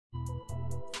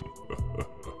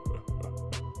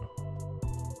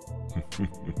Hey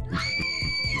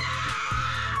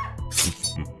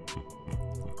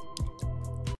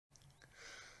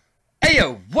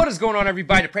yo, what is going on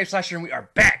everybody? Depraved Slasher, and we are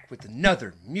back with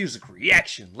another music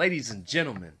reaction, ladies and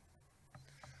gentlemen.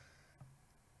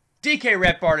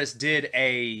 DKRapArtist did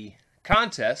a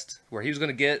contest where he was going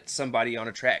to get somebody on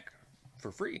a track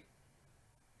for free.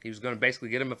 He was going to basically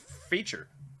get him a feature.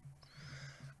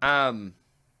 And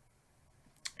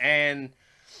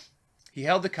he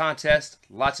held the contest,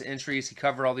 lots of entries. He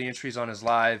covered all the entries on his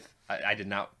live. I did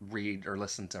not read or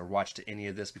listen to or watch to any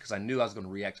of this because I knew I was going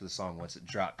to react to the song once it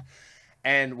dropped.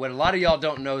 And what a lot of y'all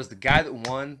don't know is the guy that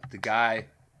won,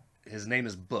 his name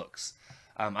is Books.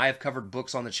 I have covered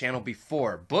Books on the channel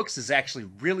before. Books is actually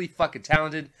really fucking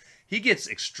talented. He gets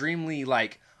extremely,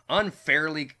 like,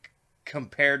 unfairly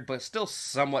compared, but still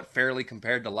somewhat fairly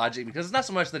compared to Logic, because it's not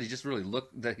so much that he just really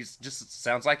just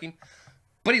sounds like him,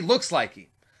 but he looks like him.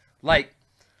 Like,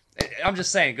 I'm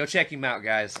just saying, go check him out,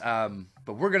 guys.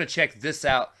 But we're going to check this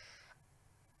out.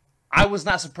 I was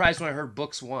not surprised when I heard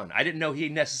Books won. I didn't know he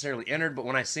necessarily entered, but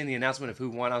when I seen the announcement of who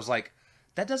won, I was like,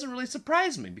 that doesn't really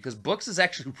surprise me, because Books is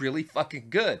actually really fucking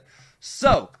good.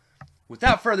 So,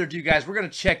 without further ado, guys, we're going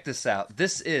to check this out.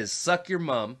 This is Suck Your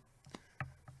Mum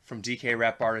from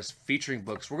DKRapArtist featuring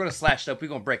Books. We're going to slash it up. We're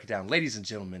going to break it down. Ladies and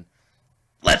gentlemen,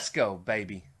 let's go,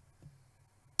 baby.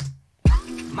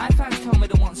 My fans tell me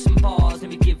they want some bars, let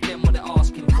me give them what they're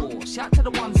asking for. Shout to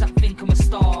the ones that think I'm a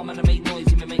star, man, I make noise,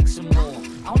 let me make some more.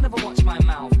 I'll never watch my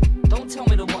mouth, don't tell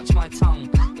me to watch my tongue.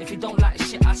 If you don't like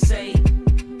shit I say,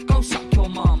 go suck your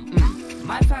mum.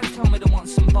 My fans tell me they want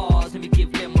some bars, let me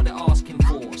give them what they're asking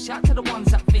for. Shout to the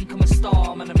ones that think I'm a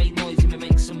star, man, I make noise, let me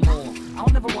make some more. I'll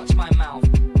never watch my mouth,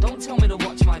 don't tell me to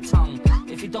watch my tongue.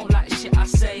 If you don't like shit I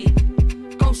say,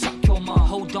 go suck your mum.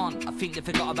 Hold on, I think they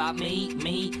forgot about me.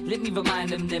 Let me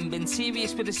remind them, been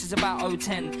serious, but this is about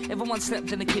 010. Everyone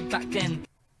slept in a kid back then.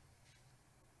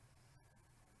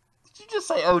 Did you just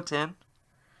say 010?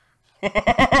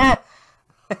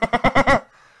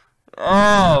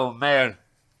 Oh, man.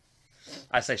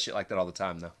 I say shit like that all the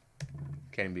time, though.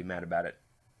 Can't even be mad about it.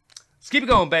 Let's keep it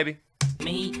going, baby.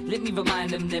 Let me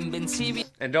remind them, been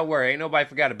serious. And don't worry, ain't nobody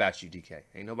forgot about you, DK.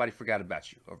 Ain't nobody forgot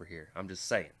about you over here. I'm just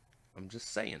saying.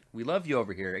 We love you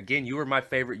over here. Again, you were my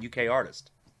favorite UK artist.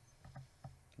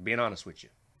 Being honest with you.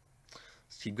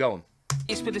 Let's keep going.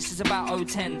 Yes, but this is about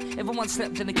 010. Everyone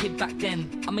slept in a kid back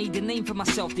then. I made a name for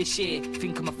myself this year.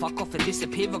 Think I'ma fuck off and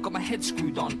disappear, I got my head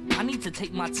screwed on. I need to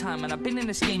take my time and I've been in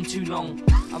this game too long.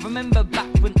 I remember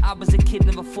back when I was a kid,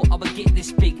 never thought I would get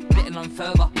this big. Letting on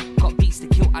further, got beats to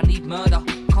kill, I need murder.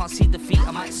 Can't see defeat,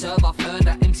 I might serve. I've heard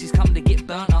that MCs come to get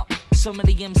burnt up. Some of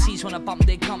the MCs when I bump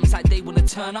their gums like they wanna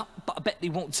turn up, but I bet they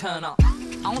won't turn up.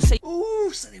 I don't say ooh,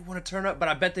 so they want to turn up, but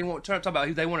I bet they won't turn up. Talk about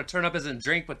who they want to turn up as in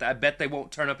drink, but I bet they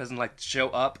won't turn up as in like show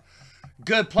up.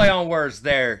 Good play on words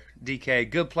there, DK.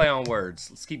 Good play on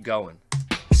words. Let's keep going.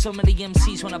 Some of the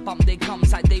MCs when I bump their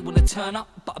gums like they wanna turn up,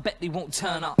 but I bet they won't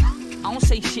turn up. I don't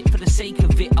say shit for the sake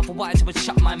of it, otherwise I would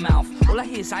shut my mouth. All I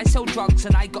hear is I sell drugs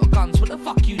and I got guns. What the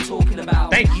fuck you talking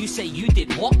about? Thank you. You say you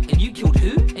did what? And you killed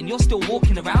who? And you're still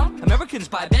walking around? Americans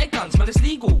buy bear guns, but it's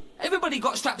legal. Everybody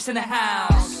got straps in the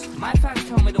house. My fans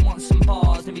tell me they want some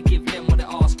bars, let me give them what they're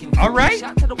asking for. Alright,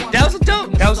 that was a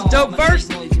dope verse. Dope verse,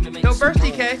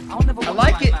 DK. I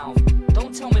like it.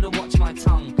 Don't tell me to watch my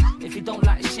tongue. If you don't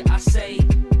like shit I say,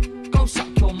 go suck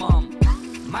your mum.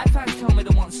 My fans tell me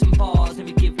they want some bars, let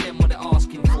me give them what they're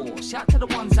asking for. Shout to the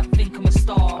ones that think I'm a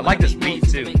star. I like this beat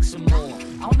too. Make some more.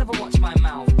 I'll never watch my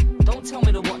mouth, don't tell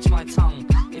me to watch my tongue.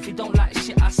 If you don't like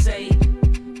shit I say,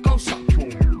 go suck your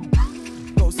mum.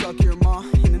 Go suck your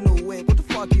mom in a new way. What the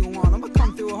fuck you want? I'ma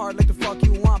come through hard like the fuck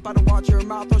you want. Better watch your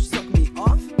mouth or suck me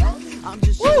off. I'm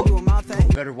just doing my thing.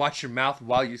 Better watch your mouth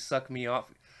while you suck me off.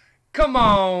 Come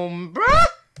on, bruh.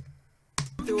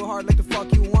 Through hard like the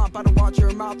fuck you want. Better watch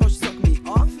your mouth or suck me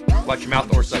off. Watch your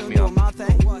mouth or suck me off.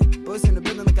 Books in the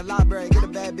building like a library. Get a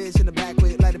bad bitch in the back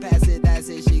with let it pass it. That's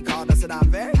it. She called. I said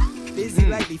I'm very busy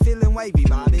lately, feeling wavy.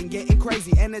 I've been getting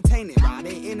crazy, entertaining.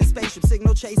 Riding in a spaceship,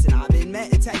 signal chasing. I've been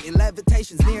meditating,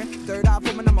 levitation's near. Third eye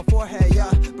forming on my forehead,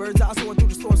 yeah. Birds eye soaring through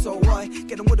the store, so what?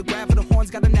 Get them with a grab for the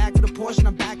horns, got a knack for the portion.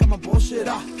 I'm back on my bullshit.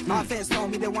 My fans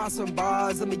told me they want some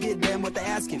bars. Let me get them what they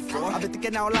asking for. I've been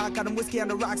thinking out loud, got them whiskey on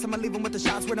the rocks. I'ma leave them with the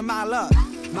shots with a mile up.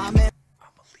 My man.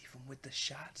 I'ma leave him with the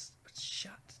shots.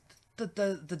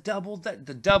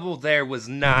 The double there was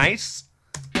nice.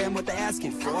 Damn what they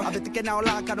asking for. I've been thinking out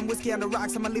loud, got them whiskey on the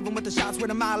rocks. I'ma leave them with the shots with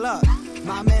a mile up.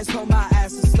 My man's told my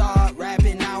ass to start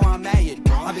rapping, now I'm at it,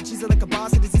 bro. I've been cheesing like a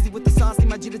boss, it is easy with the sauce. Need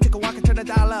my G to take a walk and turn the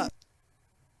dial up.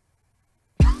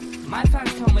 My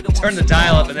fans tell me turn the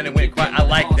dial up and then it went quiet. I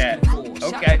like that.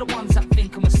 Okay. The ones that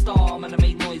think I'm a star, man,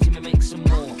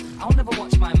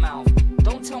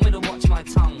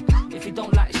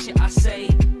 say,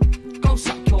 go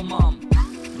suck your mum.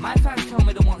 My fans tell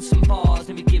me they want some bars,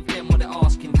 let me give them what they're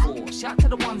asking for. Shout to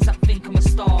the ones that think I'm a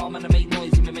star, man, I make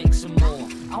noise, let me make some more.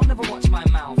 I'll never watch my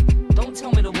mouth, don't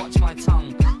tell me to watch my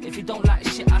tongue. If you don't like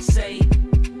shit I say,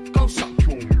 go suck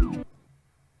your mum.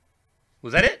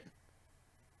 Was that it?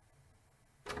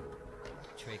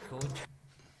 Record.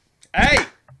 Hey!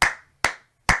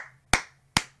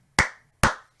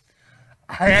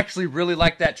 I actually really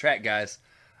like that track, guys.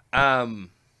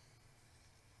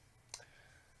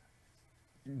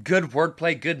 Good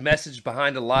wordplay, good message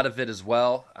behind a lot of it as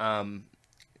well.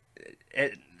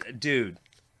 Dude.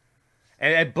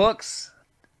 And Books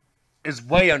is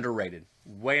way underrated.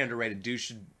 Way underrated. Dude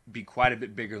should be quite a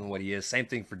bit bigger than what he is. Same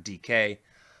thing for DK.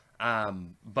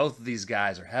 Both of these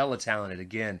guys are hella talented.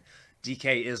 Again,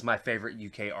 DK is my favorite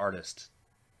UK artist.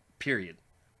 Period.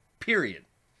 Period.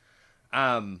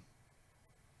 And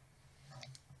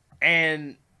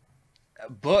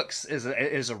Books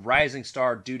is a rising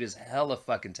star. Dude is hella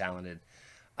fucking talented.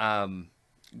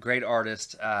 Great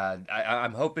artist.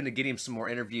 I'm hoping to get him some more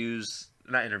interviews.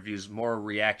 Not interviews, more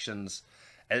reactions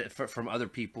from other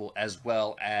people, as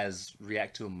well as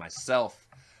react to him myself.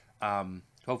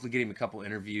 Hopefully get him a couple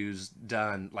interviews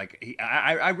done. Like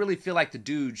I really feel like the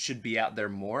dude should be out there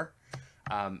more.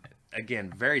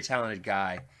 Again, very talented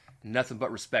guy. Nothing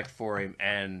but respect for him,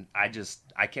 and I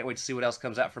can't wait to see what else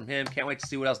comes out from him. Can't wait to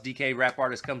see what else DK Rap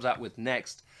Artist comes out with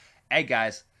next. Hey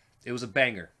guys, it was a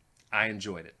banger. I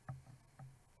enjoyed it.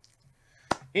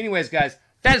 Anyways, guys,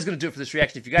 that is going to do it for this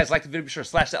reaction. If you guys liked the video, be sure to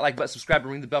slash that like button, subscribe,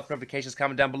 and ring the bell for notifications.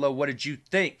 Comment down below, what did you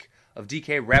think of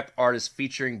DK Rap Artist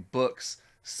featuring Books,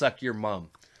 Suck Your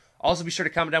Mum? Also, be sure to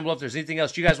comment down below if there's anything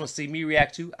else you guys want to see me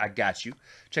react to. I got you.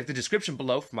 Check the description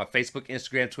below for my Facebook,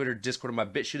 Instagram, Twitter, Discord, and my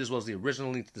BitChute, as well as the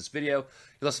original link to this video.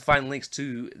 You'll also find links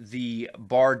to the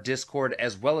bar Discord,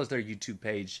 as well as their YouTube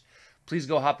page. Please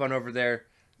go hop on over there.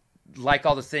 Like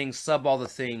all the things, sub all the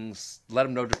things. Let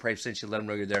them know Depraved sent you. Let them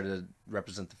know you're there to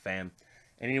represent the fam.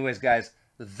 And anyways, guys,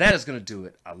 that is going to do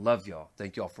it. I love y'all.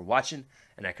 Thank y'all for watching,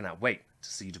 and I cannot wait to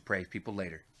see you Depraved people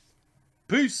later.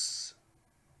 Peace!